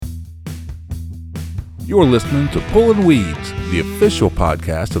You're listening to Pullin Weeds, the official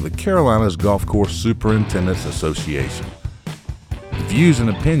podcast of the Carolinas Golf Course Superintendents Association. The views and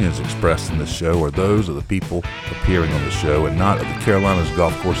opinions expressed in this show are those of the people appearing on the show and not of the Carolinas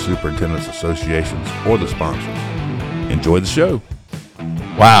Golf Course Superintendents Associations or the sponsors. Enjoy the show.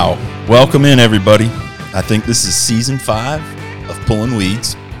 Wow. Welcome in, everybody. I think this is season 5 of Pullin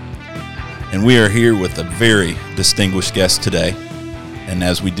Weeds, and we are here with a very distinguished guest today. And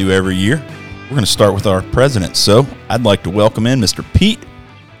as we do every year, we're going to start with our president. So I'd like to welcome in Mr. Pete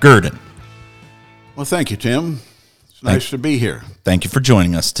Gerdon. Well, thank you, Tim. It's nice to be here. Thank you for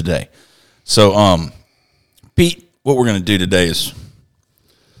joining us today. So, Pete, what we're going to do today is,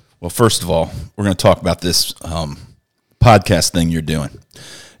 well, first of all, we're going to talk about this podcast thing you're doing.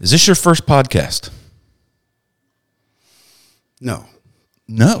 Is this your first podcast? No.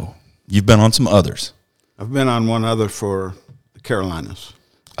 No. You've been on some others. I've been on one other for the Carolinas.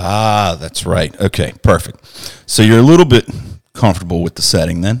 Ah, that's right. Okay, perfect. So you're a little bit comfortable with the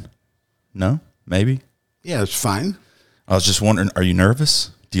setting then? No? Maybe? Yeah, it's fine. I was just wondering, are you nervous?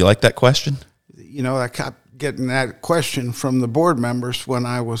 Do you like that question? You know, I kept getting that question from the board members when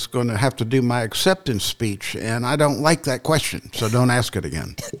I was going to have to do my acceptance speech, and I don't like that question, so don't ask it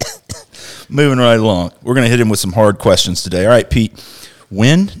again. Moving right along. We're going to hit him with some hard questions today. All right, Pete,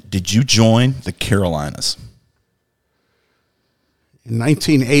 when did you join the Carolinas? In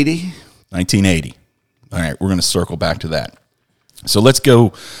 1980. 1980. All right, we're going to circle back to that. So let's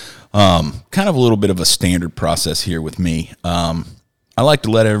go kind of a little bit of a standard process here with me. I like to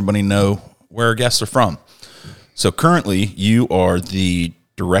let everybody know where our guests are from. So currently, you are the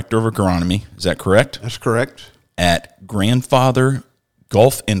director of agronomy. Is that correct? That's correct. At Grandfather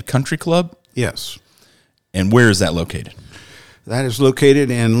Golf and Country Club? Yes. And where is that located? That is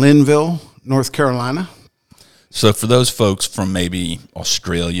located in Linville, North Carolina. So for those folks from maybe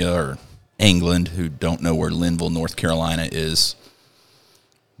Australia or England who don't know where Linville, North Carolina is,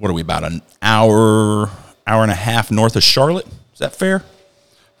 what are we, about an hour and a half north of Charlotte? Is that fair?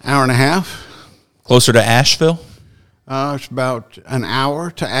 Hour and a half. Closer to Asheville? It's about an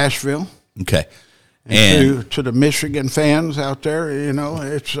hour to Asheville. Okay. And to the Michigan fans out there, you know,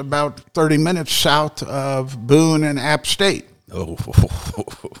 it's about 30 minutes south of Boone and App State.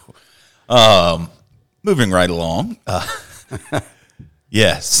 Moving right along.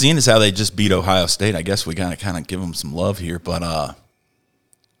 Yeah, seeing as how they just beat Ohio State, I guess we got to kind of give them some love here. But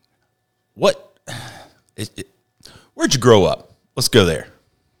where'd you grow up? Let's go there.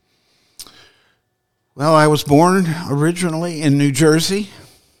 Well, I was born originally in New Jersey.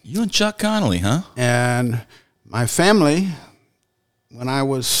 You and Chuck Connolly, huh? And my family, when I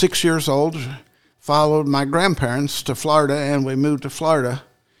was 6 years old, followed my grandparents to Florida, and we moved to Florida.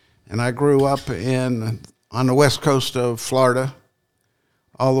 And I grew up on the west coast of Florida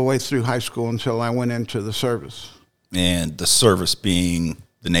all the way through high school until I went into the service. And the service being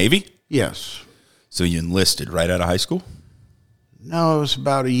the Navy? Yes. So you enlisted right out of high school? No, it was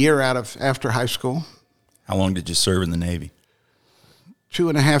about a year after high school. How long did you serve in the Navy?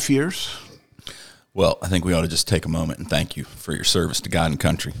 2.5 years. Well, I think we ought to just take a moment and thank you for your service to God and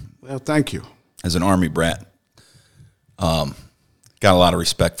country. Well, thank you. As an Army brat, got a lot of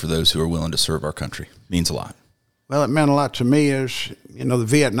respect for those who are willing to serve our country. Means a lot. Well, it meant a lot to me as, you know, the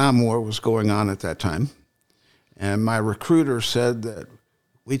Vietnam War was going on at that time. And my recruiter said that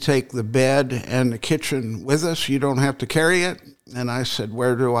we take the bed and the kitchen with us. You don't have to carry it. And I said,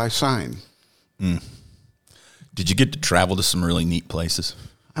 where do I sign? Did you get to travel to some really neat places?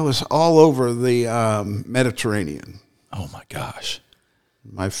 I was all over the Mediterranean. Oh, my gosh.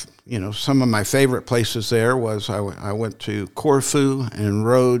 Some of my favorite places there was I went to Corfu and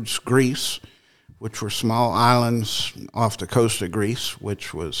Rhodes, Greece, which were small islands off the coast of Greece,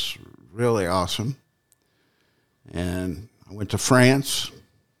 which was really awesome. And I went to France.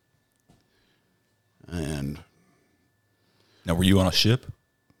 And now, were you on a ship?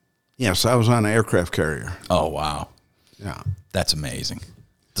 Yes, I was on an aircraft carrier. Oh, wow. Yeah. That's amazing.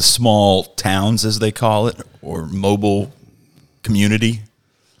 The small towns, as they call it, or mobile community?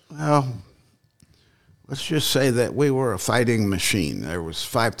 Well, let's just say that we were a fighting machine. There was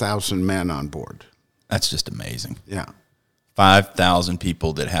 5,000 men on board. That's just amazing. Yeah. 5,000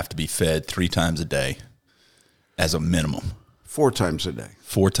 people that have to be fed 3 times a day as a minimum. 4 times a day.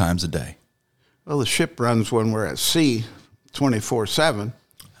 4 times a day. Well, the ship runs when we're at sea 24/7.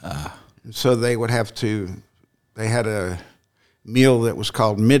 And so they had a meal that was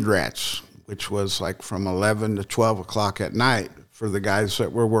called mid-rats, which was like from 11 to 12 o'clock at night for the guys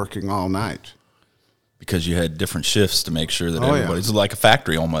that were working all night. Because you had different shifts to make sure that everybody's like a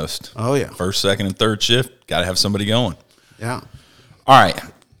factory almost. Oh, yeah. First, second, and third shift, got to have somebody going. Yeah. All right.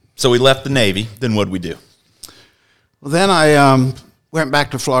 So we left the Navy. Then what'd we do? Well, then I went back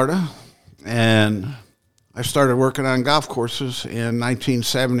to Florida, and I started working on golf courses in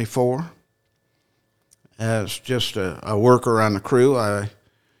 1974 as just a worker on the crew. I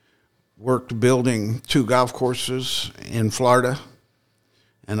worked building 2 golf courses in Florida,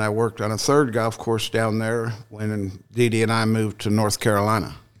 and I worked on a 3rd golf course down there when Dee Dee and I moved to North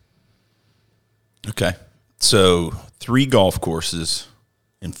Carolina. Okay. So 3 golf courses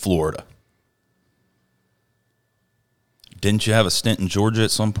in Florida. Didn't you have a stint in Georgia at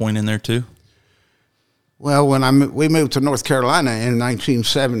some point in there too? Well, when we moved to North Carolina in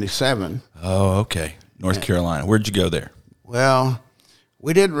 1977. Oh, okay. North Carolina. Where'd you go there? Well,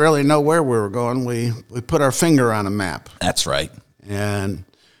 we didn't really know where we were going. We put our finger on a map. That's right. And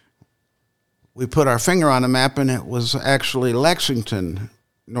we put our finger on a map, and it was actually Lexington,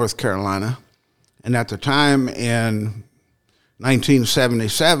 North Carolina. And at the time in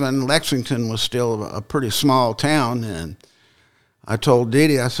 1977, Lexington was still a pretty small town. And I told Dee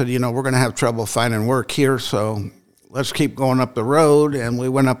Dee, I said, we're going to have trouble finding work here, so let's keep going up the road. And we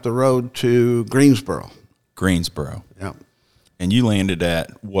went up the road to Greensboro. Greensboro. Yeah. And you landed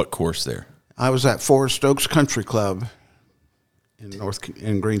at what course there? I was at Forest Oaks Country Club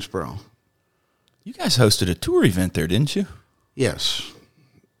in Greensboro. You guys hosted a tour event there, didn't you? Yes.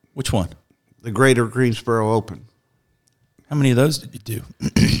 Which one? The Greater Greensboro Open. How many of those did you do?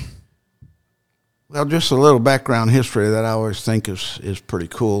 Well, just a little background history that I always think is pretty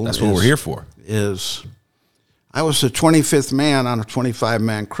cool. That's what we're here for. I was the 25th man on a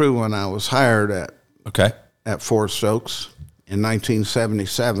 25-man crew when I was hired at Forest Oaks in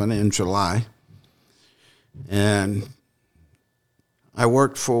 1977 in July. And I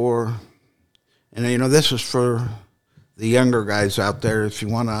worked for, and this is for the younger guys out there, if you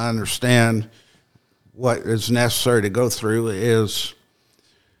want to understand what is necessary to go through, is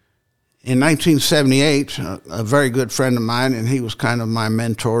in 1978, a very good friend of mine, and he was kind of my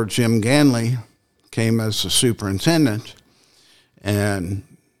mentor, Jim Ganley, came as the superintendent. And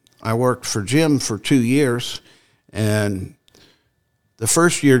I worked for Jim for 2 years, and the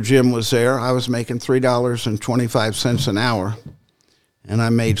first year Jim was there, I was making $3.25 an hour, and I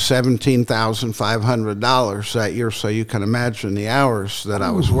made $17,500 that year, so you can imagine the hours that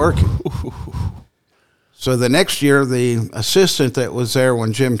I was working. So the next year, the assistant that was there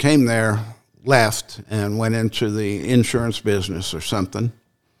when Jim came there left and went into the insurance business or something,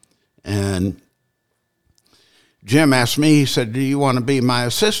 and Jim asked me, he said, "Do you want to be my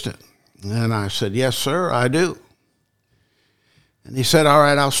assistant?" And I said, "Yes, sir, I do." And he said, "All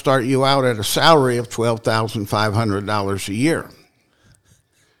right, I'll start you out at a salary of $12,500 a year."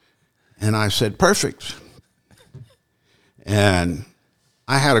 And I said, "Perfect." And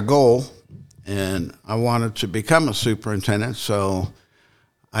I had a goal, and I wanted to become a superintendent, so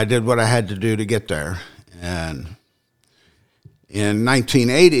I did what I had to do to get there. And in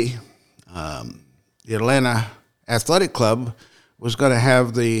 1980, the Atlanta Athletic Club was going to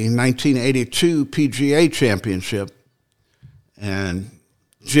have the 1982 PGA Championship, and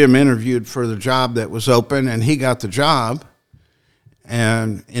Jim interviewed for the job that was open, and he got the job.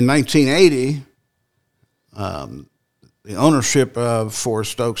 And in 1980, the ownership of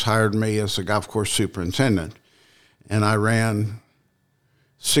Forest Oaks hired me as the golf course superintendent, and I ran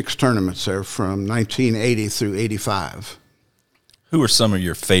 6 tournaments there from 1980 through 85. Who were some of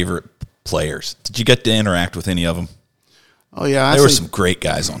your favorite players? Did you get to interact with any of them? Oh, yeah. There were some great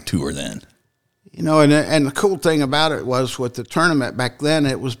guys on tour then. And the cool thing about it was with the tournament back then,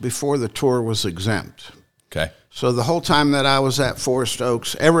 it was before the tour was exempt. Okay. So the whole time that I was at Forest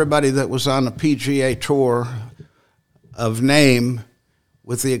Oaks, everybody that was on the PGA Tour of name,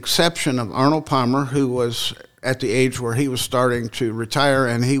 with the exception of Arnold Palmer, who was at the age where he was starting to retire,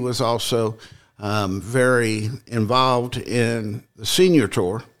 and he was also very involved in the senior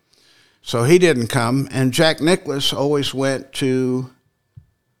tour. So he didn't come. And Jack Nicklaus always went to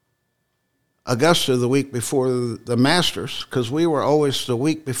Augusta the week before the Masters, because we were always the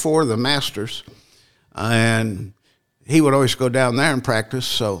week before the Masters. And he would always go down there and practice.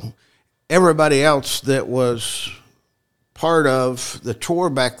 So everybody else that was part of the tour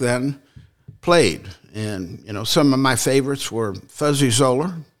back then played. And, some of my favorites were Fuzzy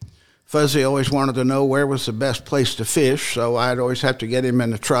Zoller. Fuzzy always wanted to know where was the best place to fish, so I'd always have to get him in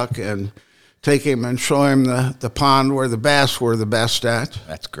the truck and take him and show him the pond where the bass were the best at.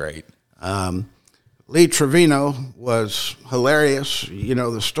 That's great. Lee Trevino was hilarious.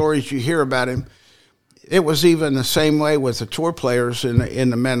 The stories you hear about him. It was even the same way with the tour players in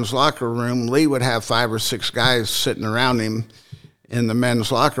the men's locker room. Lee would have 5 or 6 guys sitting around him in the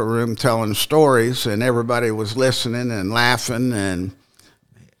men's locker room telling stories, and everybody was listening and laughing, and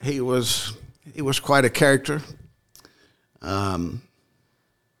he was quite a character.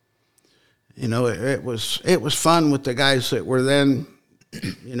 It was fun with the guys that were then,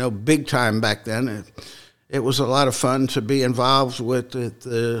 big time back then. It was a lot of fun to be involved with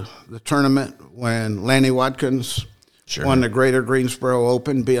the tournament when Lanny Watkins won the Greater Greensboro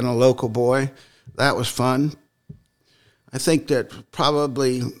Open, being a local boy. That was fun. I think that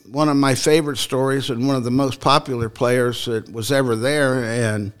probably one of my favorite stories and one of the most popular players that was ever there,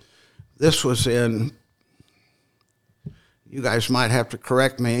 and this was in, you guys might have to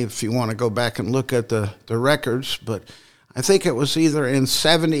correct me if you want to go back and look at the records, but I think it was either in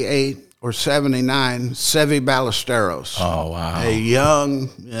 78 or 79, Seve Ballesteros. Oh, wow. A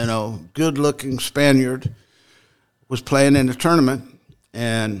young, good-looking Spaniard was playing in the tournament,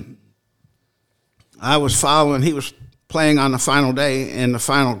 and I was following. He was playing on the final day in the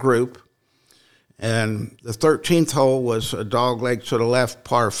final group, and the 13th hole was a dogleg to the left,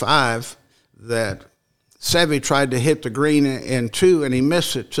 par 5, that Seve tried to hit the green in 2, and he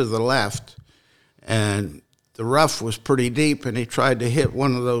missed it to the left, and the rough was pretty deep, and he tried to hit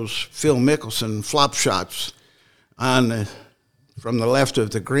one of those Phil Mickelson flop shots from the left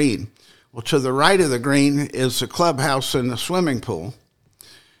of the green. Well, to the right of the green is the clubhouse and the swimming pool.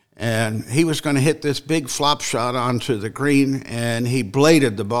 And he was going to hit this big flop shot onto the green, and he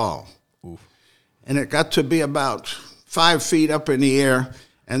bladed the ball. Oof. And it got to be about 5 feet up in the air,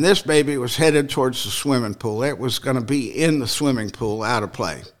 and this baby was headed towards the swimming pool. It was going to be in the swimming pool, out of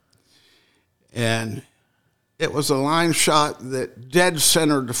play. And it was a line shot that dead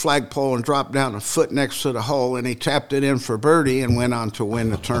centered the flagpole and dropped down a foot next to the hole, and he tapped it in for birdie and went on to win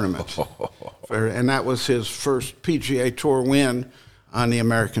the tournament. And that was his first PGA Tour win on the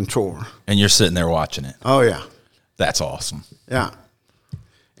American Tour. And you're sitting there watching it. Oh, yeah. That's awesome. Yeah.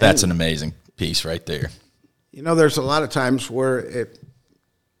 That's an amazing piece right there. There's a lot of times where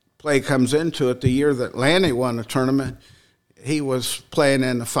play comes into it. The year that Lanny won the tournament, he was playing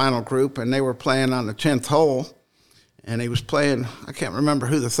in the final group, and they were playing on the 10th hole, and he was playing, I can't remember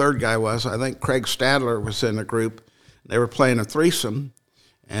who the third guy was. I think Craig Stadler was in the group. They were playing a threesome,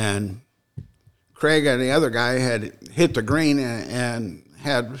 and Craig and the other guy had hit the green and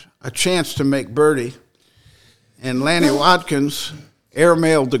had a chance to make birdie. And Lanny Watkins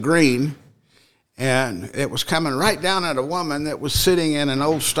airmailed the green, and it was coming right down at a woman that was sitting in an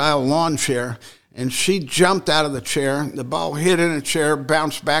old-style lawn chair, and she jumped out of the chair. The ball hit in a chair,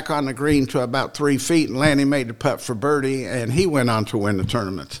 bounced back on the green to about 3 feet, and Lanny made the putt for birdie, and he went on to win the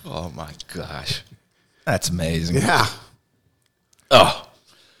tournament. Oh, my gosh. That's amazing. Yeah. Oh.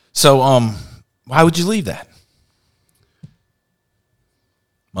 So, why would you leave that?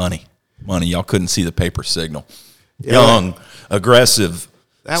 Money. Y'all couldn't see the paper signal. Yeah. Young, aggressive,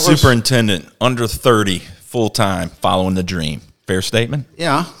 superintendent, under 30, full-time, following the dream. Fair statement?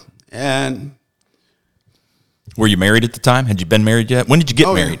 Yeah. And were you married at the time? Had you been married yet? When did you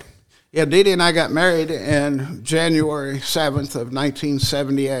get married? Yeah, Dee Dee and I got married in January 7th of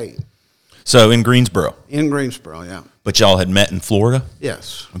 1978. So in Greensboro? In Greensboro, yeah. But y'all had met in Florida?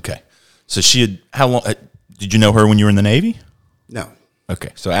 Yes. Okay. So she had, how long, did you know her when you were in the Navy? No. Okay.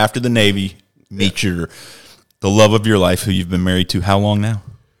 So after the Navy, meet the love of your life, who you've been married to how long now?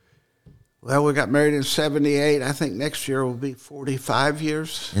 Well, we got married in 78. I think next year will be 45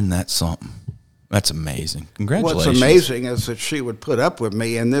 years. Isn't that something? That's amazing. Congratulations. What's amazing is that she would put up with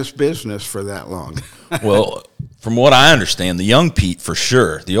me in this business for that long. Well, from what I understand, the young Pete for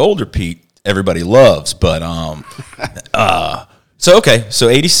sure. The older Pete, everybody loves. But, so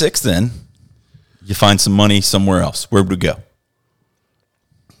 86 then, you find some money somewhere else. Where would we go?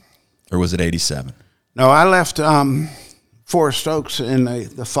 Or was it 87? No, I left Forest Oaks in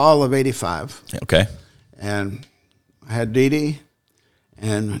the fall of 85. Okay. And I had Dee Dee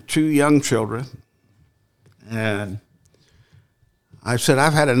and 2 young children. And I said,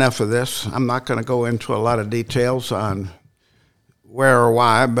 I've had enough of this. I'm not going to go into a lot of details on where or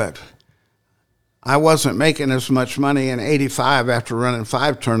why, but I wasn't making as much money in 85 after running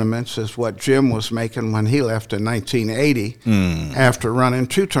 5 tournaments as what Jim was making when he left in 1980 after running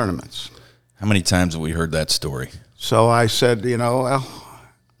 2 tournaments. How many times have we heard that story? So I said,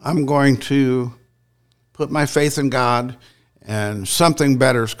 I'm going to put my faith in God, and something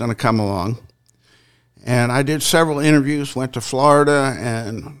better is going to come along. And I did several interviews, went to Florida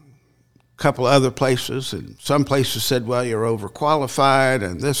and a couple other places, and some places said, well, you're overqualified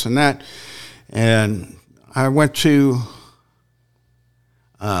and this and that. And I went to,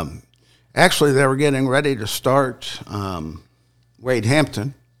 actually they were getting ready to start Wade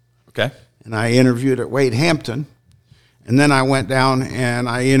Hampton. Okay. And I interviewed at Wade Hampton. And then I went down and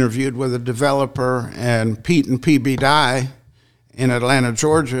I interviewed with a developer and Pete and PB Dye in Atlanta,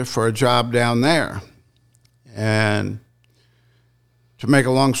 Georgia for a job down there. And to make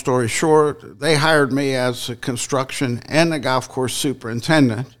a long story short, they hired me as a construction and a golf course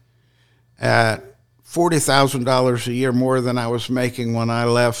superintendent at $40,000 a year more than I was making when I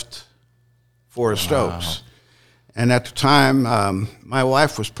left Forest Oaks. And at the time, my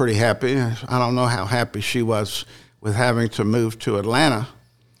wife was pretty happy. I don't know how happy she was with having to move to Atlanta.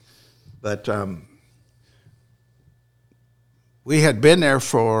 But we had been there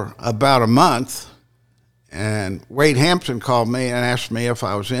for about a month, and Wade Hampton called me and asked me if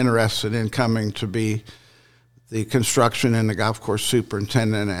I was interested in coming to be the construction and the golf course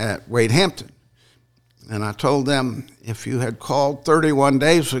superintendent at Wade Hampton. And I told them, if you had called 31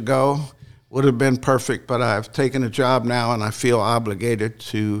 days ago, would have been perfect, but I've taken a job now and I feel obligated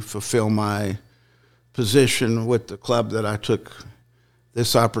to fulfill my position with the club that I took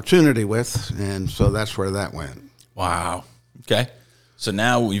this opportunity with, and so that's where that went. Wow. Okay. So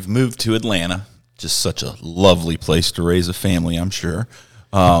now we've moved to Atlanta, just such a lovely place to raise a family, I'm sure.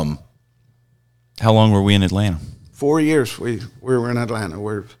 How long were we in Atlanta? 4 years we were in Atlanta.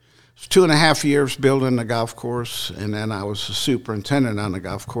 We're 2.5 years building the golf course, and then I was the superintendent on the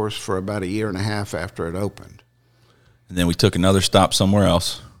golf course for about 1.5 years after it opened. And then we took another stop somewhere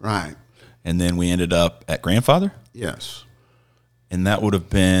else. Right. And then we ended up at Grandfather? Yes. And that would have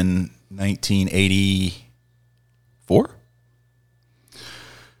been 1984?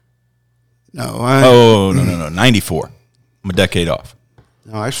 No. No. 94. I'm a decade off.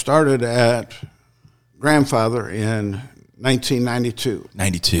 No, I started at Grandfather in 1992.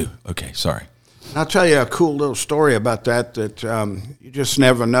 92. Okay, sorry. I'll tell you a cool little story about that you just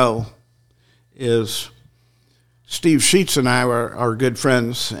never know. Is Steve Sheets and I are good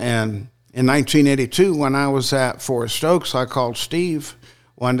friends, and in 1982, when I was at Forest Oaks, I called Steve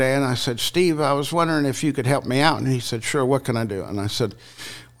one day and I said, Steve, I was wondering if you could help me out. And he said, sure, what can I do? And I said,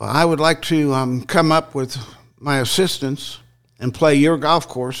 well, I would like to come up with my assistants and play your golf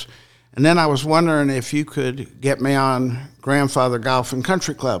course. And then I was wondering if you could get me on Grandfather Golf and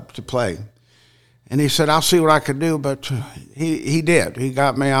Country Club to play. And he said, I'll see what I could do, but he did. He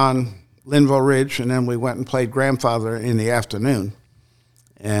got me on Linville Ridge, and then we went and played Grandfather in the afternoon.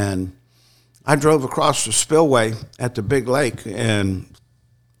 And I drove across the spillway at the big lake and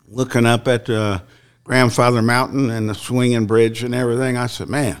looking up at Grandfather Mountain and the swinging bridge and everything, I said,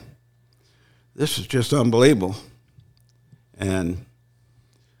 man, this is just unbelievable. And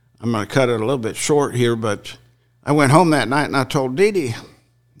I'm going to cut it a little bit short here, but I went home that night and I told Dee Dee,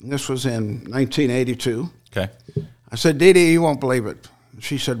 and this was in 1982. Okay. I said, Dee Dee, you won't believe it.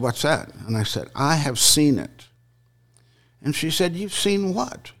 She said, what's that? And I said, I have seen it. And she said, you've seen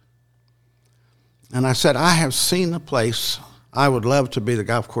what? And I said, I have seen a place I would love to be the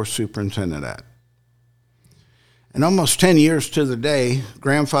golf course superintendent at. And almost 10 years to the day,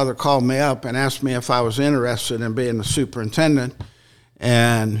 Grandfather called me up and asked me if I was interested in being the superintendent.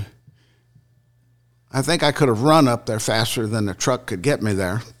 And I think I could have run up there faster than the truck could get me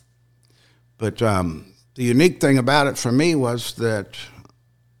there. But the unique thing about it for me was that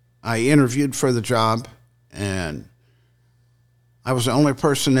I interviewed for the job, and I was the only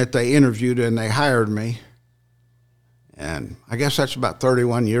person that they interviewed, and they hired me. And I guess that's about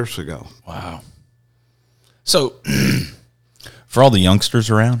 31 years ago. Wow. So, for all the youngsters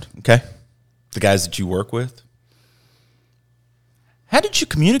around, okay, the guys that you work with, how did you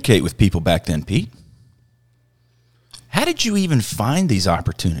communicate with people back then, Pete? How did you even find these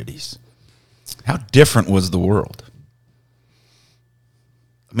opportunities? How different was the world?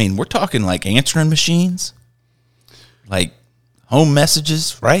 I mean, we're talking like answering machines, like home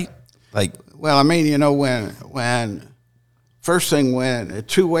messages, right? Like, well, I mean, you know, when first thing when a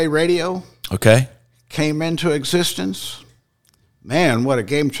two-way radio okay, came into existence, man, what a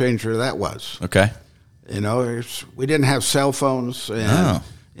game changer that was. okay, You know, we didn't have cell phones, and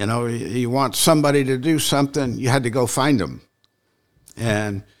you know, you want somebody to do something, you had to go find them,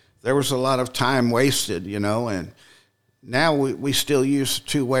 and there was a lot of time wasted, you know. And now we still use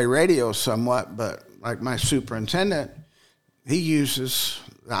two-way radio somewhat, but like my superintendent, he uses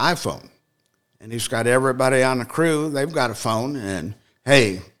the iPhone, and he's got everybody on the crew, they've got a phone, and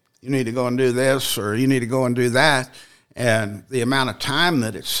hey, you need to go and do this, or you need to go and do that, and the amount of time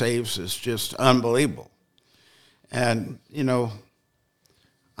that it saves is just unbelievable. And, you know,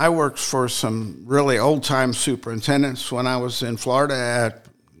 I worked for some really old-time superintendents when I was in Florida at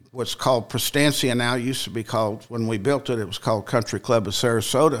what's called Prestancia now. It used to be called, when we built it, it was called Country Club of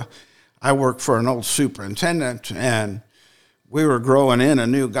Sarasota. I worked for an old superintendent, and we were growing in a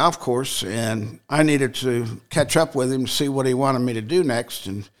new golf course, and I needed to catch up with him to see what he wanted me to do next.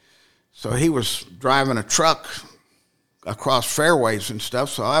 And so he was driving a truck across fairways and stuff.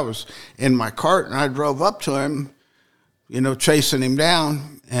 So I was in my cart, and I drove up to him, chasing him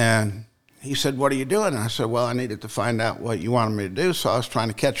down. And he said, "What are you doing?" And I said, "Well, I needed to find out what you wanted me to do, so I was trying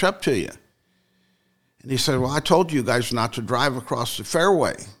to catch up to you." And he said, "Well, I told you guys not to drive across the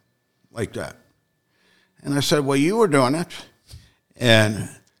fairway like that." And I said, "Well, you were doing it." And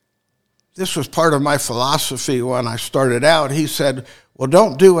this was part of my philosophy when I started out. He said, "Well,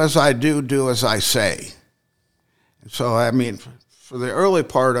 don't do as I do, do as I say." And so, for the early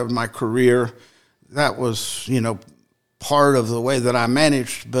part of my career, that was, part of the way that I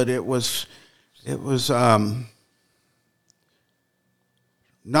managed, but it was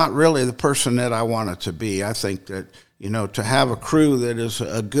not really the person that I wanted to be. I think that, to have a crew that is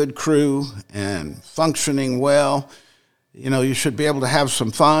a good crew and functioning well, you should be able to have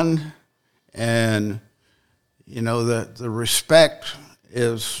some fun, and, the respect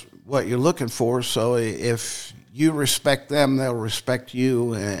is what you're looking for. So if you respect them, they'll respect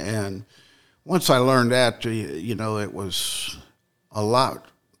you. And once I learned that, it was a lot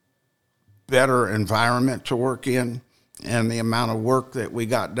better environment to work in, and the amount of work that we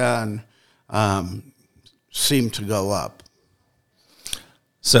got done seemed to go up.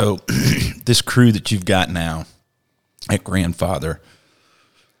 So this crew that you've got now at Grandfather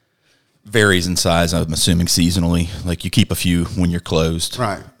varies in size, I'm assuming seasonally. Like you keep a few when you're closed.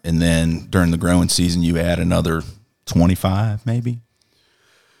 Right. And then during the growing season, you add another 25 maybe?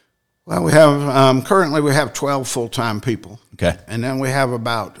 Well, we have currently we have 12 full-time people. Okay. And then we have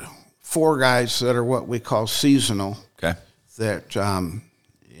about 4 guys that are what we call seasonal. Okay. That,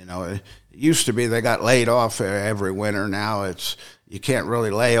 it used to be they got laid off every winter. Now you can't really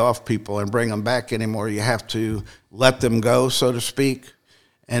lay off people and bring them back anymore. You have to let them go, so to speak.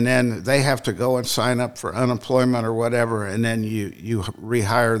 And then they have to go and sign up for unemployment or whatever, and then you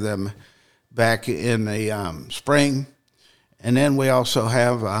rehire them back in the spring. And then we also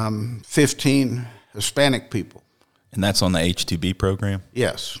have 15 Hispanic people. And that's on the H-2B program?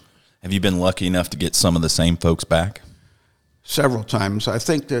 Yes. Have you been lucky enough to get some of the same folks back? Several times. I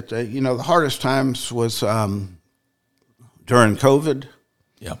think that, the hardest times was during COVID.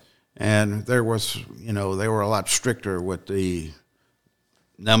 Yeah. And there was, they were a lot stricter with the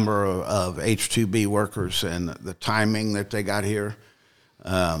number of H-2B workers and the timing that they got here.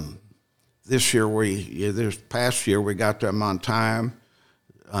 This past year, we got them on time.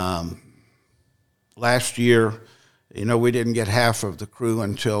 Last year, we didn't get half of the crew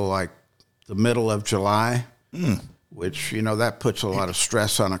until like the middle of July, which, that puts a lot of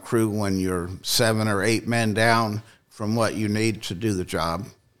stress on a crew when you're 7 or 8 men down from what you need to do the job.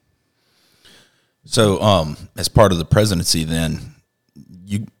 So as part of the presidency then,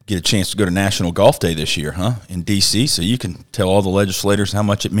 you get a chance to go to National Golf Day this year, huh, in D.C., so you can tell all the legislators how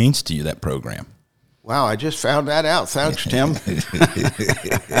much it means to you, that program. Wow, I just found that out. Thanks, Tim.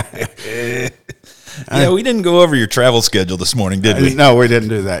 Yeah, we didn't go over your travel schedule this morning, did we? No, we didn't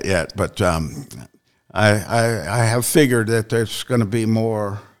do that yet, but I have figured that there's going to be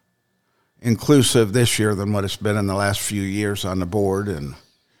more inclusive this year than what it's been in the last few years on the board, and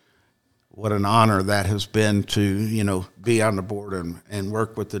what an honor that has been to, be on the board and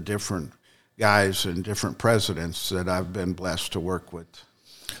work with the different guys and different presidents that I've been blessed to work with.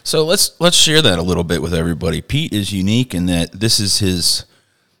 So let's share that a little bit with everybody. Pete is unique in that this is his,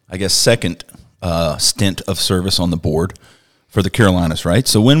 I guess, second stint of service on the board for the Carolinas, right?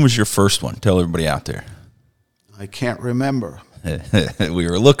 So when was your first one? Tell everybody out there. I can't remember. We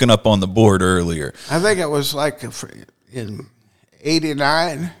were looking up on the board earlier. I think it was like in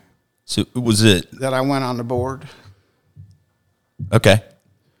 89. So was it that I went on the board? Okay.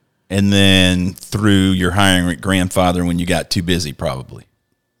 And then through your hiring at Grandfather when you got too busy, probably.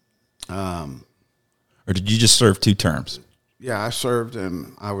 Or did you just serve 2 terms? Yeah, I served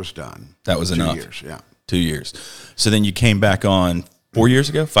and I was done. That was 2 enough. 2 years, yeah. 2 years. So then you came back on 4 years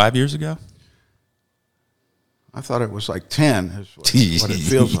ago, 5 years ago? I thought it was like 10 is what it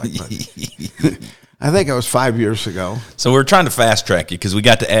feels like. But I think it was 5 years ago. So we're trying to fast track you because we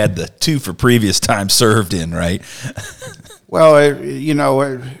got to add the 2 for previous time served in, right? Well,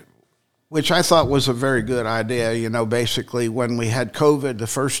 which I thought was a very good idea. Basically when we had COVID the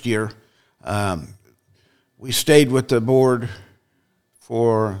first year, we stayed with the board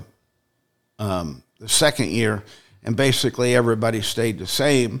for the second year, and basically everybody stayed the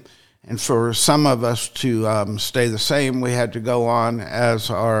same. And for some of us to stay the same, we had to go on as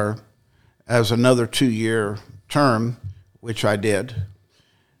another 2-year term, which I did.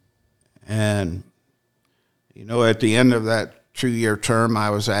 And, at the end of that 2-year term, I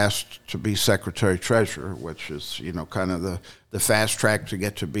was asked to be secretary-treasurer, which is, kind of the fast track to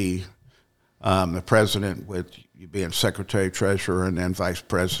get to be the president with, you being secretary, treasurer, and then vice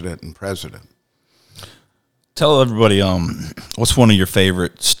president and president. Tell everybody, what's one of your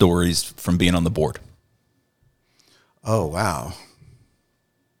favorite stories from being on the board? Oh, wow.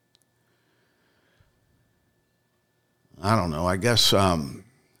 I don't know. I guess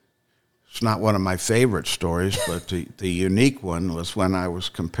it's not one of my favorite stories, but the unique one was when I was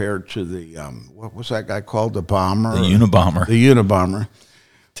compared to the, what was that guy called? The bomber? The Unabomber. The Unabomber.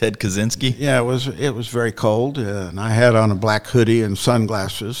 Ted Kaczynski? Yeah, it was very cold, and I had on a black hoodie and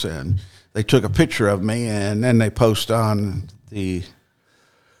sunglasses, and they took a picture of me, and then they post on the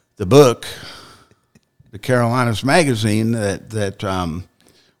book, the Carolinas magazine, that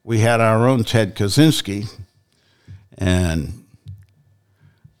we had our own Ted Kaczynski, and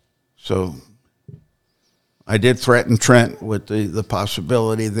so I did threaten Trent with the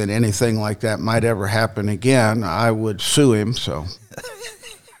possibility that anything like that might ever happen again. I would sue him, so...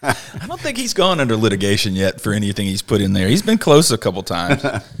 I don't think he's gone under litigation yet for anything he's put in there. He's been close a couple times.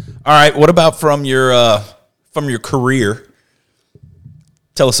 All right, what about from your career?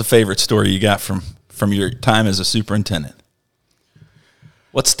 Tell us a favorite story you got from your time as a superintendent.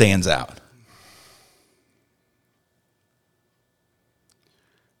 What stands out?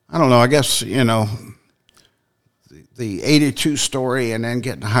 I don't know. I guess, the 82 story and then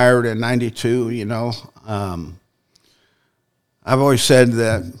getting hired in 92, I've always said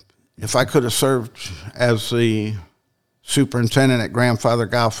that if I could have served as the superintendent at Grandfather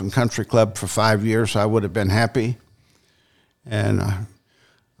Golf and Country Club for 5 years, I would have been happy. And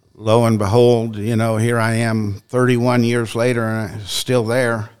lo and behold, here I am 31 years later and I'm still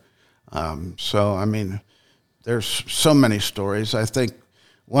there. So, I mean, there's so many stories. I think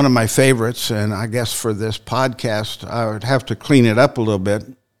one of my favorites, and I guess for this podcast, I would have to clean it up a little bit.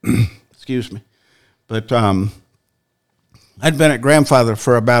 Excuse me. But I'd been at Grandfather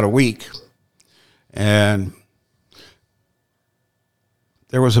for about a week, and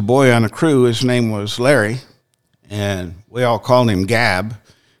there was a boy on the crew. His name was Larry, and we all called him Gab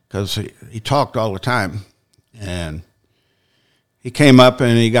because he talked all the time. And he came up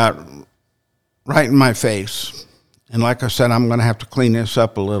and he got right in my face. And like I said, I'm going to have to clean this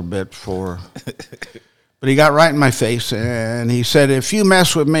up a little bit but he got right in my face, and he said, "If you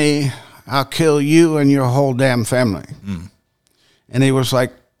mess with me, I'll kill you and your whole damn family." Mm. And he was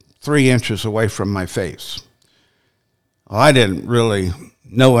like 3 inches away from my face. Well, I didn't really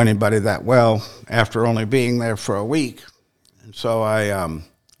know anybody that well after only being there for a week. And so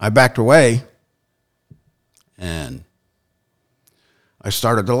I backed away, and I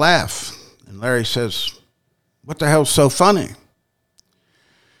started to laugh. And Larry says, "What the hell's so funny?"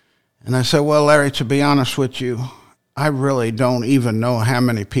 And I said, "Well, Larry, to be honest with you, I really don't even know how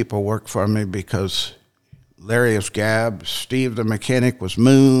many people work for me because Larry is Gab, Steve the mechanic was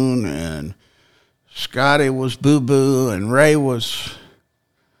Moon, and Scotty was Boo Boo, and Ray was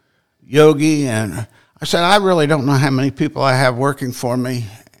Yogi." And I said, "I really don't know how many people I have working for me.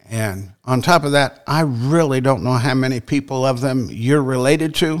 And on top of that, I really don't know how many people of them you're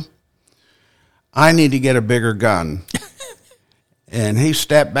related to. I need to get a bigger gun." And he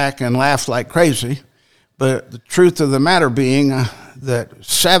stepped back and laughed like crazy. But the truth of the matter being that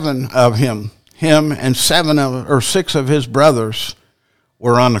 7 of him and 6 of his brothers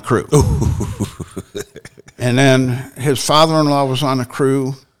were on the crew. And then his father-in-law was on the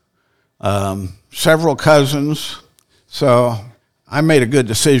crew, several cousins. So I made a good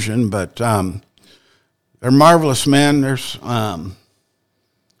decision, but they're marvelous men. There's, I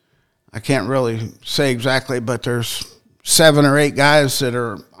can't really say exactly, but there's 7 or 8 guys that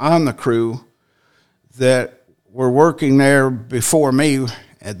are on the crew that were working there before me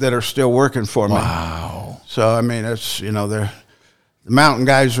that are still working for me. Wow. So, I mean, it's, the mountain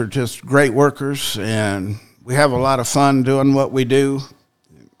guys are just great workers, and we have a lot of fun doing what we do.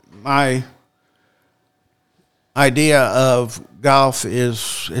 My idea of golf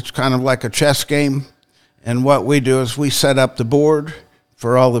is it's kind of like a chess game, and what we do is we set up the board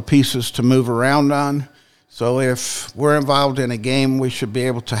for all the pieces to move around on. So if we're involved in a game, we should be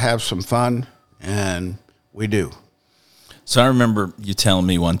able to have some fun, and we do. So I remember you telling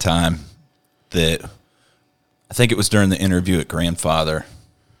me one time that, I think it was during the interview at Grandfather,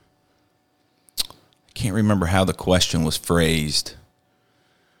 I can't remember how the question was phrased,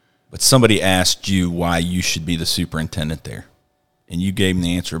 but somebody asked you why you should be the superintendent there. And you gave them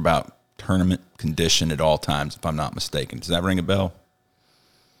the answer about tournament condition at all times, if I'm not mistaken. Does that ring a bell?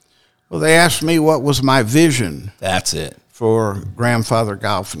 Well, they asked me what was my vision. That's it. For Grandfather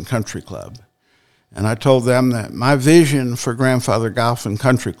Golf and Country Club. And I told them that my vision for Grandfather Golf and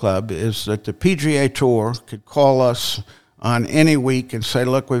Country Club is that the PGA Tour could call us on any week and say,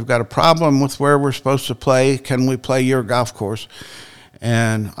 look, we've got a problem with where we're supposed to play. Can we play your golf course?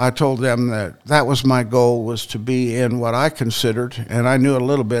 And I told them that was my goal, was to be in what I considered, and I knew a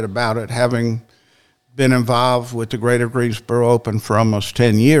little bit about it, having been involved with the Greater Greensboro Open for almost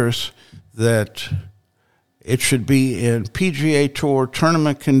 10 years, that it should be in PGA Tour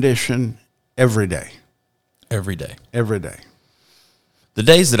tournament condition every day. Every day. Every day. The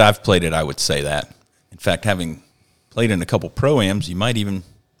days that I've played it, I would say that. In fact, having played in a couple Pro-Ams, you might even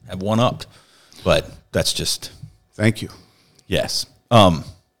have one-upped. But that's just... Thank you. Yes.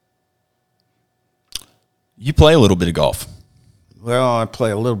 You play a little bit of golf. Well, I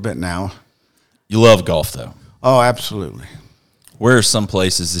play a little bit now. You love golf, though. Oh, absolutely. Where are some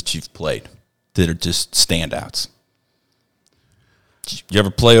places that you've played that are just standouts? You ever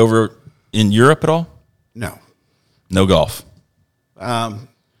play over in Europe at all? No. No golf? I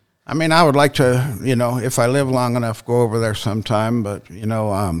mean, I would like to, if I live long enough, go over there sometime. But,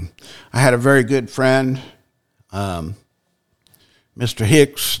 I had a very good friend, Mr.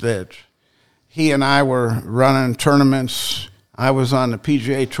 Hicks, that he and I were running tournaments. I was on the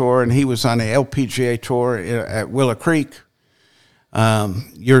PGA Tour, and he was on the LPGA Tour at Willow Creek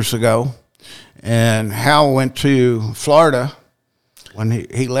years ago. And Hal went to Florida when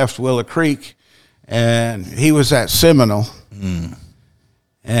he left Willow Creek, and he was at Seminole.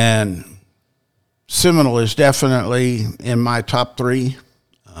 And Seminole is definitely in my top three.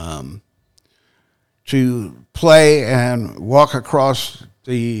 To play and walk across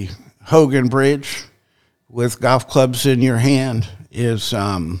the Hogan Bridge with golf clubs in your hand is,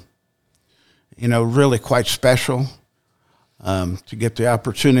 really quite special. To get the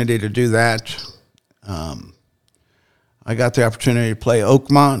opportunity to do that. I got the opportunity to play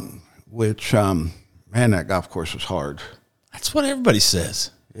Oakmont, which, that golf course is hard. That's what everybody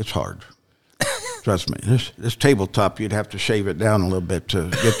says. It's hard. Trust me. This tabletop, you'd have to shave it down a little bit to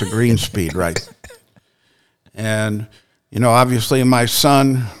get the green speed right. And, obviously my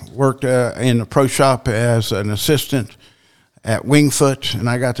son worked in the pro shop as an assistant at Wingfoot, and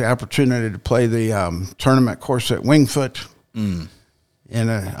I got the opportunity to play the tournament course at Wingfoot. And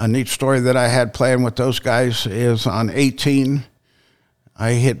a neat story that I had playing with those guys is on 18,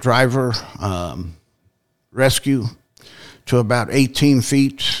 I hit driver rescue to about 18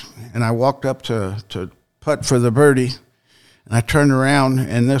 feet, and I walked up to putt for the birdie, and I turned around,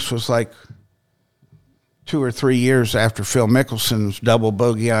 and this was like 2 or 3 years after Phil Mickelson's double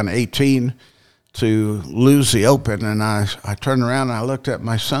bogey on 18 to lose the Open, and I turned around and I looked at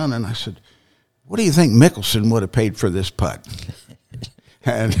my son and I said, what do you think Mickelson would have paid for this putt?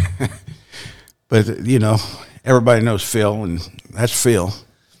 But everybody knows Phil, and that's Phil.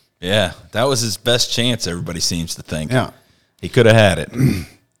 Yeah, that was his best chance, everybody seems to think. Yeah. He could have had it.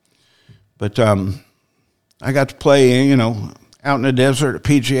 But I got to play, out in the desert at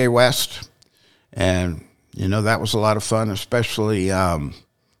PGA West, and, that was a lot of fun, especially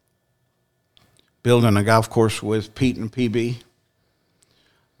building a golf course with Pete and PB.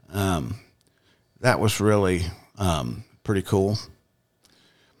 That was really pretty cool.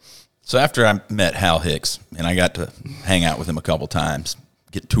 So after I met Hal Hicks, and I got to hang out with him a couple times,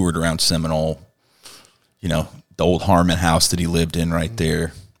 get toured around Seminole, the old Harmon house that he lived in right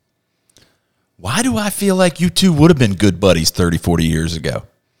there. Why do I feel like you two would have been good buddies 30, 40 years ago?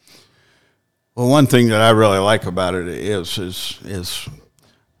 Well, one thing that I really like about it is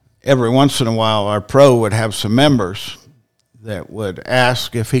every once in a while our pro would have some members that would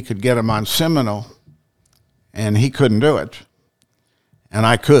ask if he could get them on Seminole, and he couldn't do it, and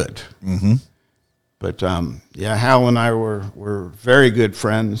I could. Mm-hmm. But, Hal and I were very good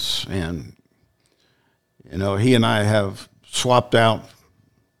friends, and, he and I have swapped out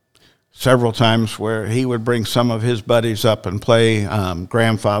several times where he would bring some of his buddies up and play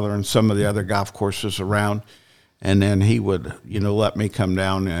Grandfather and some of the other golf courses around, and then he would, let me come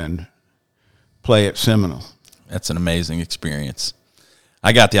down and play at Seminole. That's an amazing experience.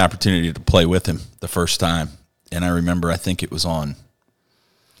 I got the opportunity to play with him the first time, and I remember I think it was on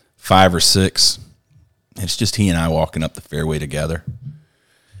 5 or 6. It's just he and I walking up the fairway together.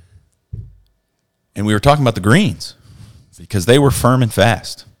 And we were talking about the greens because they were firm and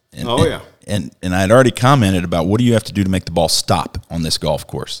fast. And, And I had already commented about what do you have to do to make the ball stop on this golf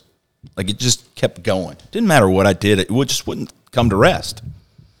course. Like it just kept going. Didn't matter what I did. It just wouldn't come to rest.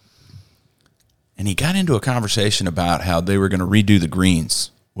 And he got into a conversation about how they were going to redo the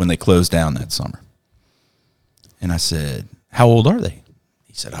greens when they closed down that summer. And I said, how old are they?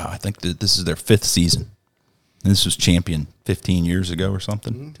 He said, I think that this is their 5th season. And this was champion 15 years ago or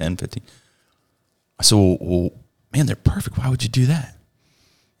something, 10, 15. I said, well, man, they're perfect. Why would you do that?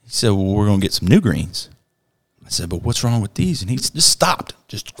 He said, well, we're going to get some new greens. I said, but what's wrong with these? And he just stopped,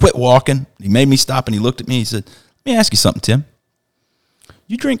 just quit walking. He made me stop, and he looked at me. He said, let me ask you something, Tim.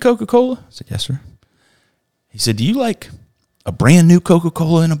 You drink Coca-Cola? I said, yes, sir. He said, do you like a brand new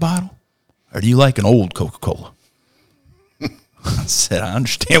Coca-Cola in a bottle, or do you like an old Coca-Cola? I said, I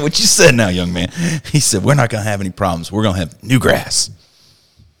understand what you said now, young man. He said, we're not going to have any problems. We're going to have new grass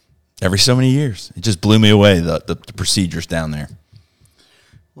every so many years. It just blew me away, the procedures down there.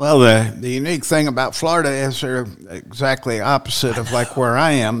 Well, the unique thing about Florida is they're exactly opposite of like where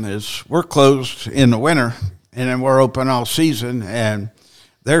I am. Is we're closed in the winter, and then we're open all season, and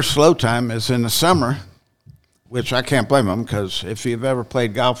their slow time is in the summer, which I can't blame them, because if you've ever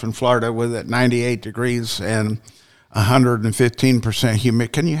played golf in Florida with it 98 degrees and 115%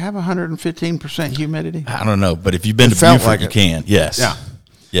 humidity. Can you have 115% humidity? I don't know, but if you've been to Beaufort, like you can. Yes. Yeah.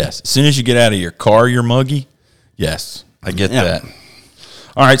 Yes. As soon as you get out of your car, you're muggy. Yes, I get that.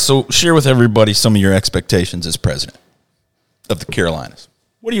 All right, so share with everybody some of your expectations as president of the Carolinas.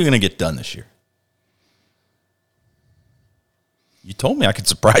 What are you going to get done this year? You told me I could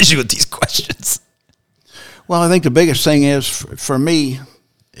surprise you with these questions. Well, I think the biggest thing is, for me,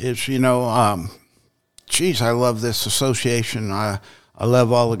 is, geez, I love this association. I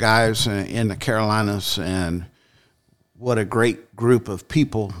love all the guys in the Carolinas, and what a great group of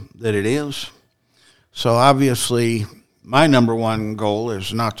people that it is. So obviously, my number one goal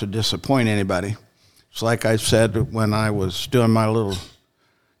is not to disappoint anybody. It's like I said when I was doing my little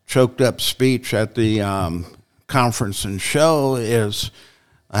choked up speech at the conference and show, is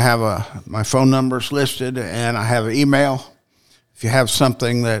I have my phone number's listed, and I have an email. If you have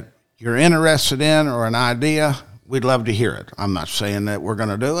something that you're interested in or an idea, we'd love to hear it. I'm not saying that we're going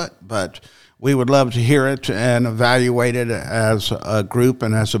to do it, but we would love to hear it and evaluate it as a group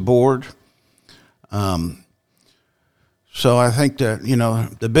and as a board. So I think that,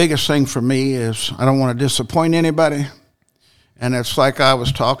 the biggest thing for me is I don't want to disappoint anybody. And it's like I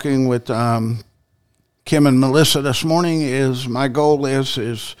was talking with Kim and Melissa this morning, is my goal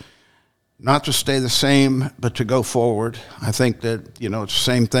is not to stay the same, but to go forward. I think that, it's the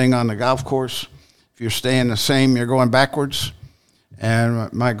same thing on the golf course. If you're staying the same, you're going backwards.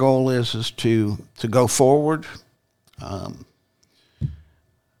 And my goal is to go forward. I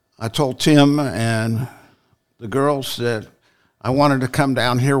told Tim and the girls that I wanted to come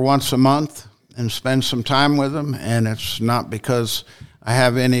down here once a month and spend some time with them. And it's not because I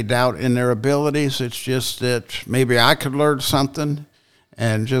have any doubt in their abilities. It's just that maybe I could learn something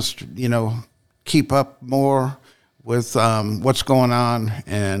and just, keep up more with what's going on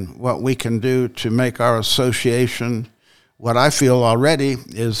and what we can do to make our association what I feel already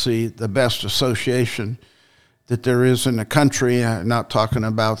is the best association that there is in the country. I'm not talking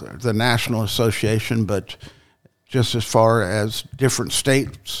about the National Association, but just as far as different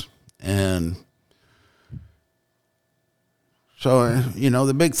states. And so,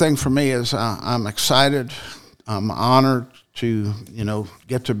 the big thing for me is I'm excited. I'm honored to,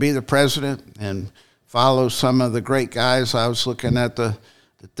 get to be the president and follow some of the great guys. I was looking at the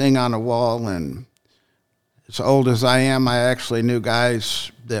thing on the wall, and as old as I am, I actually knew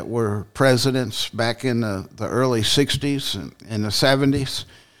guys that were presidents back in the early 60s and in the 70s,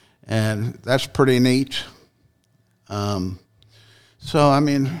 and that's pretty neat. So,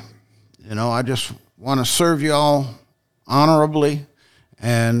 I just want to serve you all honorably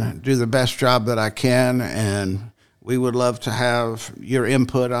and do the best job that I can, and we would love to have your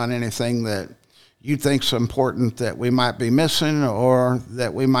input on anything that you think's important that we might be missing or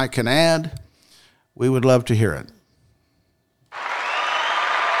that we might can add. We would love to hear it.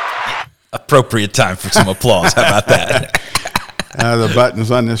 Appropriate time for some applause. How about that? The buttons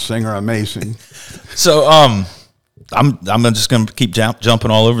on this thing are amazing. So, I'm just going to keep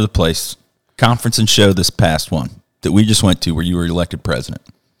jumping all over the place. Conference and show this past one that we just went to where you were elected president.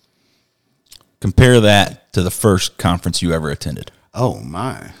 Compare that to the first conference you ever attended. Oh,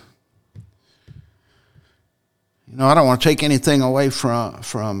 my. I don't want to take anything away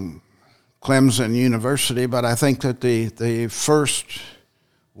from Clemson University, but I think that the first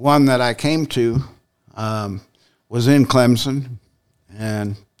one that I came to was in Clemson,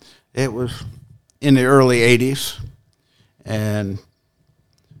 and it was in the early 80s. And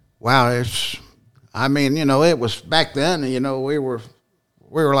wow, it was back then, we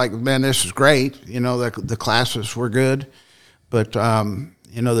were like, man, this is great. The classes were good. But,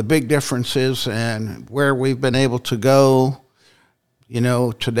 the big difference is, and where we've been able to go,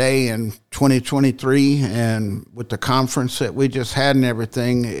 today in 2023 and with the conference that we just had and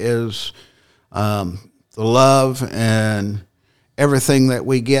everything is the love and everything that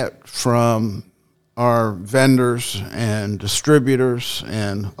we get from our vendors and distributors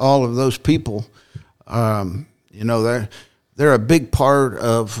and all of those people. they're a big part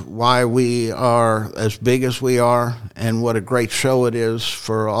of why we are as big as we are, and what a great show it is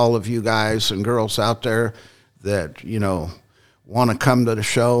for all of you guys and girls out there that, want to come to the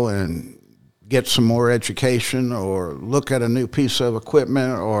show and get some more education or look at a new piece of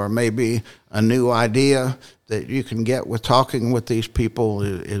equipment or maybe a new idea that you can get with talking with these people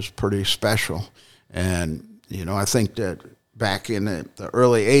is pretty special. And, I think that back in the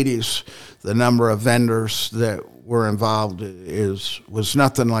early 80s, the number of vendors that were involved was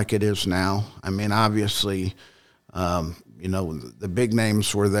nothing like it is now. I mean, obviously, the big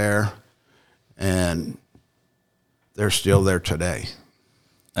names were there, and they're still there today.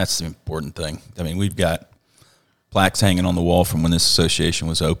 That's the important thing. I mean, we've got plaques hanging on the wall from when this association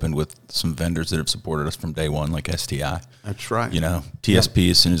was opened with some vendors that have supported us from day one, like STI. That's right. TSP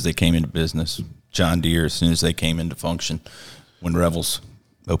as soon as they came into business, John Deere as soon as they came into function, when Revels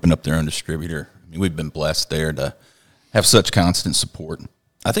opened up their own distributor. I mean, we've been blessed there to have such constant support.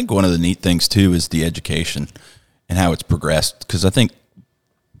 I think one of the neat things, too, is the education and how it's progressed, because I think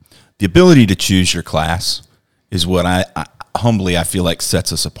the ability to choose your class is what I feel like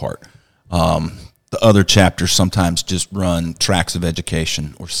sets us apart. The other chapters sometimes just run tracks of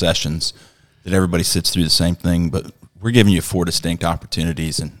education or sessions that everybody sits through the same thing, but we're giving you 4 distinct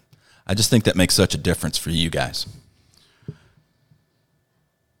opportunities, and I just think that makes such a difference for you guys.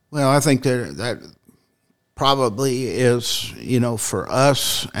 Well, I think that probably is, for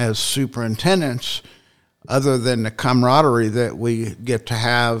us as superintendents, other than the camaraderie that we get to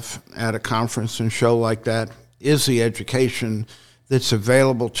have at a conference and show like that, is the education that's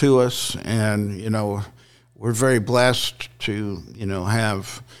available to us. And, we're very blessed to,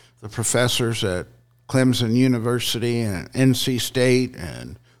 have the professors at Clemson University and NC State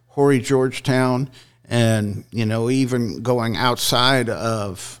and Horry Georgetown, and, even going outside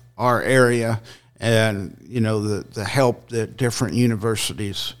of our area, and, the help that different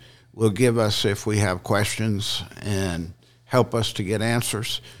universities will give us if we have questions and help us to get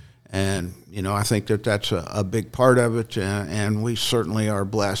answers. And, I think that that's a big part of it, and we certainly are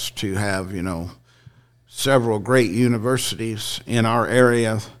blessed to have, several great universities in our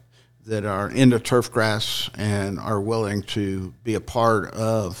area that are into turfgrass and are willing to be a part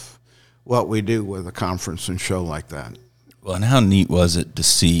of what we do with a conference and show like that. Well, and how neat was it to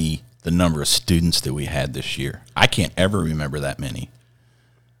see the number of students that we had this year? I can't ever remember that many.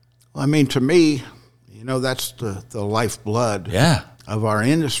 Well, I mean, to me, that's the lifeblood of our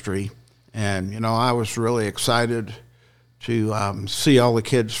industry. And, I was really excited to see all the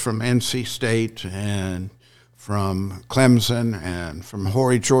kids from NC State and from Clemson and from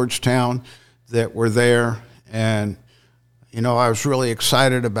Horry Georgetown that were there. And, I was really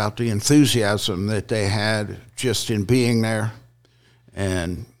excited about the enthusiasm that they had just in being there.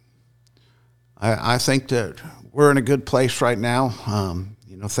 And I think that we're in a good place right now.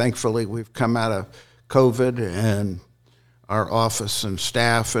 Thankfully, we've come out of COVID, and our office and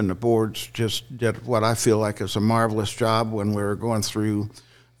staff and the boards just did what I feel like is a marvelous job when we were going through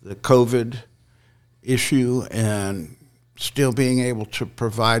the COVID issue, and still being able to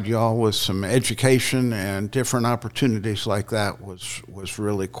provide y'all with some education and different opportunities like that was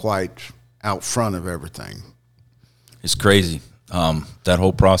really quite out front of everything. It's crazy. That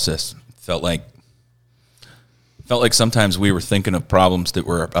whole process felt like sometimes we were thinking of problems that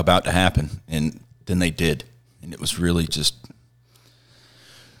were about to happen, and then they did. And it was really just,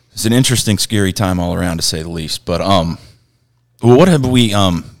 it's an interesting, scary time all around, to say the least. But what have we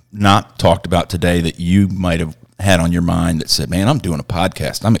not talked about today that you might have had on your mind that said, man, I'm doing a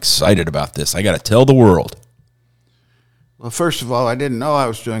podcast, I'm excited about this, I got to tell the world? Well, first of all, I didn't know I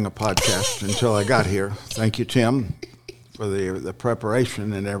was doing a podcast until I got here. Thank you, Tim, for the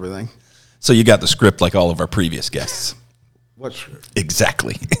preparation and everything. So you got the script like all of our previous guests. What script?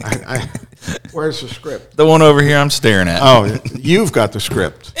 Exactly. Where's the script? The one over here I'm staring at. Oh, you've got the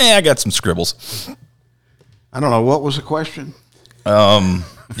script. I got some scribbles. I don't know. What was the question?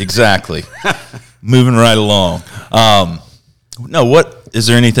 Exactly. Moving right along. Is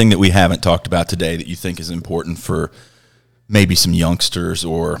there anything that we haven't talked about today that you think is important for maybe some youngsters,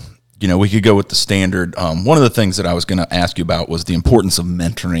 or, we could go with the standard. One of the things that I was going to ask you about was the importance of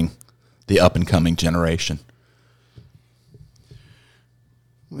mentoring the up-and-coming generation.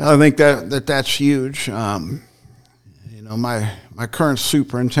 Well, I think that's huge. My current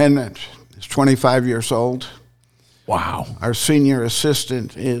superintendent is 25 years old. Wow. Our senior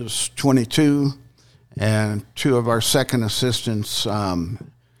assistant is 22, and 2 of our second assistants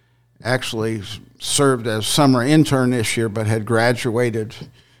actually served as summer intern this year, but had graduated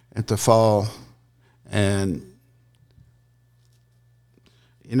at the fall. And,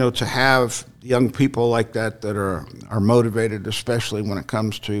 to have young people like that are motivated, especially when it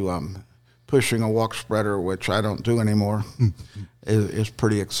comes to pushing a walk spreader, which I don't do anymore, is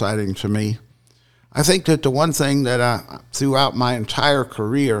pretty exciting to me. I think that the one thing that throughout my entire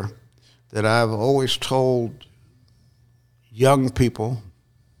career that I've always told young people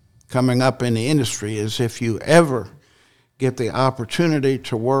coming up in the industry is if you ever get the opportunity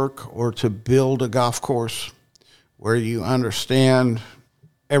to work or to build a golf course where you understand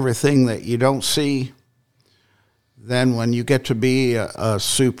everything that you don't see, then when you get to be a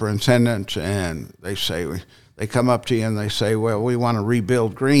superintendent and they come up to you and they say, well, we want to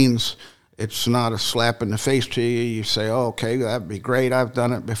rebuild greens, it's not a slap in the face to you. You say, oh, okay, that'd be great. I've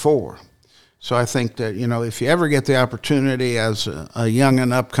done it before. So I think that, if you ever get the opportunity as a young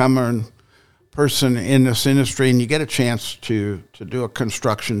and upcoming person in this industry and you get a chance to do a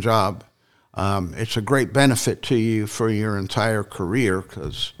construction job, it's a great benefit to you for your entire career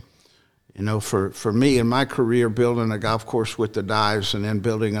because, for me in my career, building a golf course with the dives and then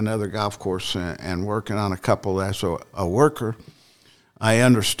building another golf course and working on a couple as a worker, I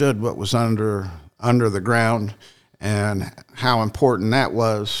understood what was under the ground and how important that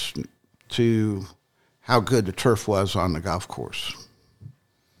was to how good the turf was on the golf course.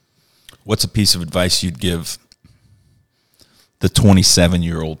 What's a piece of advice you'd give the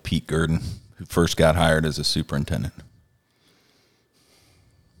 27-year-old Pete Gerdon who first got hired as a superintendent?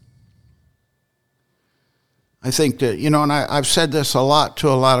 I think that, and I've said this a lot to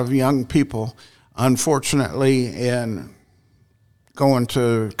a lot of young people, unfortunately, in going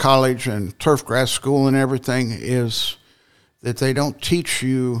to college and turfgrass school and everything, is that they don't teach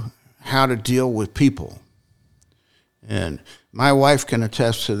you how to deal with people. And my wife can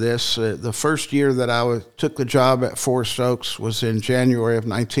attest to this. The first year that I took the job at Forest Oaks was in January of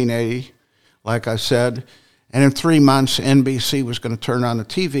 1980, like I said. And in 3 months, NBC was going to turn on the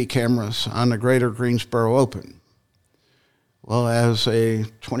TV cameras on the Greater Greensboro Open. Well, as a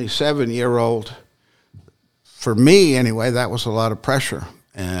 27-year-old, for me anyway, that was a lot of pressure.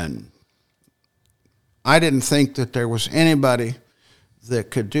 And I didn't think that there was anybody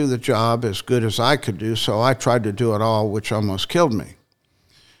that could do the job as good as I could do, so I tried to do it all, which almost killed me.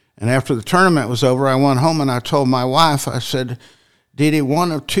 And after the tournament was over, I went home and I told my wife, I said, Dee Dee,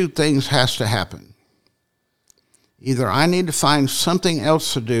 one of two things has to happen. Either I need to find something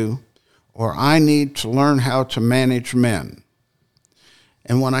else to do, or I need to learn how to manage men.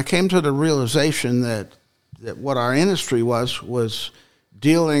 And when I came to the realization that what our industry was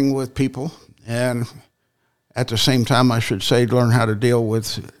dealing with people, and at the same time, I should say, learn how to deal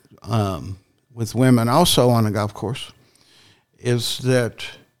with women also on a golf course, is that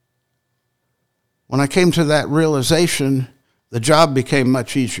when I came to that realization, the job became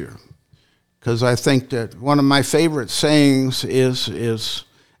much easier. Because I think that one of my favorite sayings is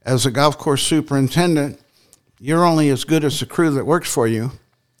as a golf course superintendent, you're only as good as the crew that works for you,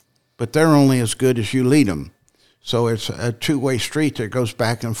 but they're only as good as you lead them. So it's a two-way street that goes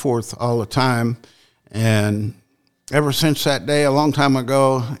back and forth all the time. And ever since that day, a long time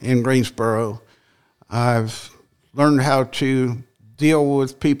ago in Greensboro, I've learned how to deal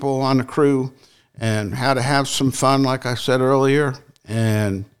with people on the crew and how to have some fun, like I said earlier,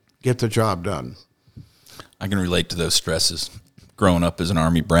 and get the job done. I can relate to those stresses. Growing up as an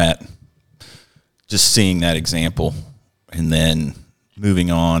Army brat, just seeing that example and then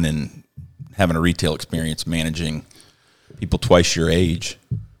moving on and having a retail experience managing people twice your age,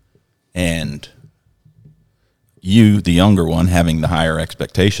 and you, the younger one, having the higher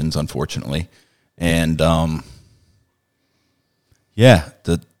expectations, unfortunately. And, the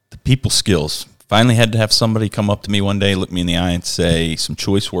people skills. Finally had to have somebody come up to me one day, look me in the eye and say some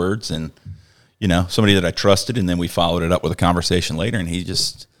choice words, and, somebody that I trusted, and then we followed it up with a conversation later, and he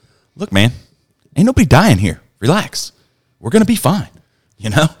just, look, man, ain't nobody dying here. Relax. We're going to be fine.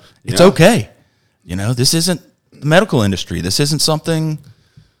 It's okay. This isn't the medical industry. This isn't something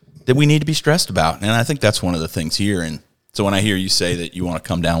that we need to be stressed about. And I think that's one of the things here. And so when I hear you say that you want to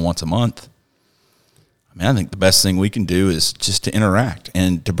come down once a month, I think the best thing we can do is just to interact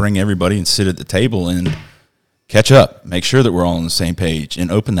and to bring everybody and sit at the table and catch up, make sure that we're all on the same page and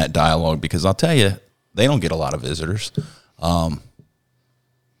open that dialogue, because I'll tell you, they don't get a lot of visitors. And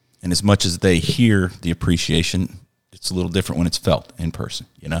as much as they hear the appreciation, it's a little different when it's felt in person,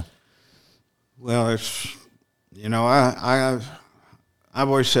 Well, it's, I've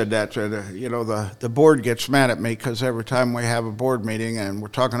always said that, the board gets mad at me because every time we have a board meeting and we're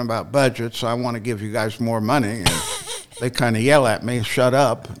talking about budgets, I want to give you guys more money, and they kind of yell at me, shut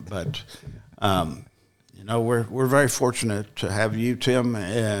up. But, we're very fortunate to have you, Tim,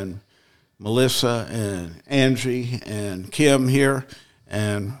 and Melissa, and Angie, and Kim here,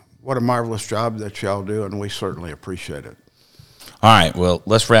 And what a marvelous job that y'all do, and we certainly appreciate it. All right, well,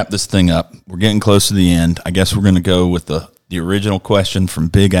 let's wrap this thing up. We're getting close to the end. I guess we're going to go with the original question from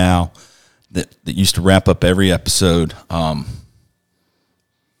Big Al that used to wrap up every episode.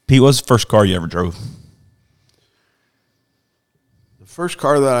 Pete, what was the first car you ever drove? The first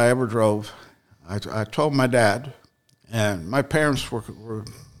car that I ever drove, I told my dad, and my parents were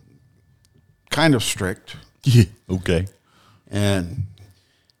kind of strict. Yeah, okay. And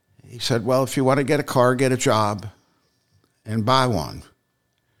he said, well, if you want to get a car, get a job and buy one.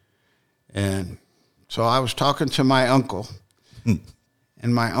 And so I was talking to my uncle,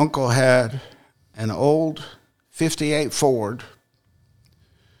 and my uncle had an old 58 Ford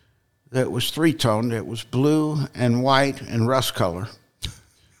that was three-toned. It was blue and white and rust color.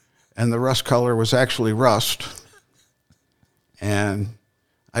 And the rust color was actually rust. And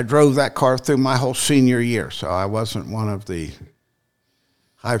I drove that car through my whole senior year, so I wasn't one of the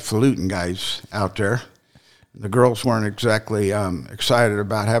highfalutin guys out there. The girls weren't exactly excited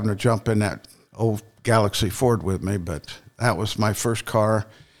about having to jump in that old Galaxy Ford with me, but that was my first car,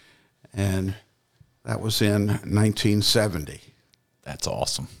 and that was in 1970. That's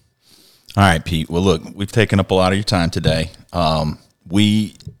awesome. All right, Pete. Well, look, we've taken up a lot of your time today.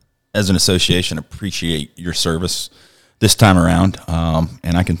 We, as an association, appreciate your service this time around,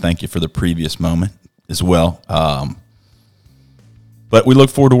 and I can thank you for the previous moment as well. But we look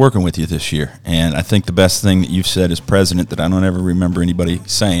forward to working with you this year, and I think the best thing that you've said as president that I don't ever remember anybody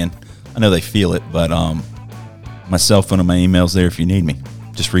saying, I know they feel it, but my cell phone and my email's there if you need me.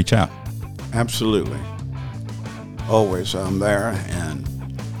 Just reach out. Absolutely. Always, I'm there, and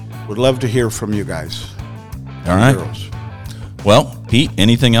would love to hear from you guys. All right. Girls. Well, Pete,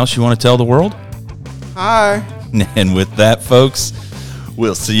 anything else you want to tell the world? Hi. And with that, folks,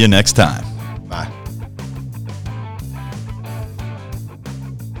 we'll see you next time. Bye.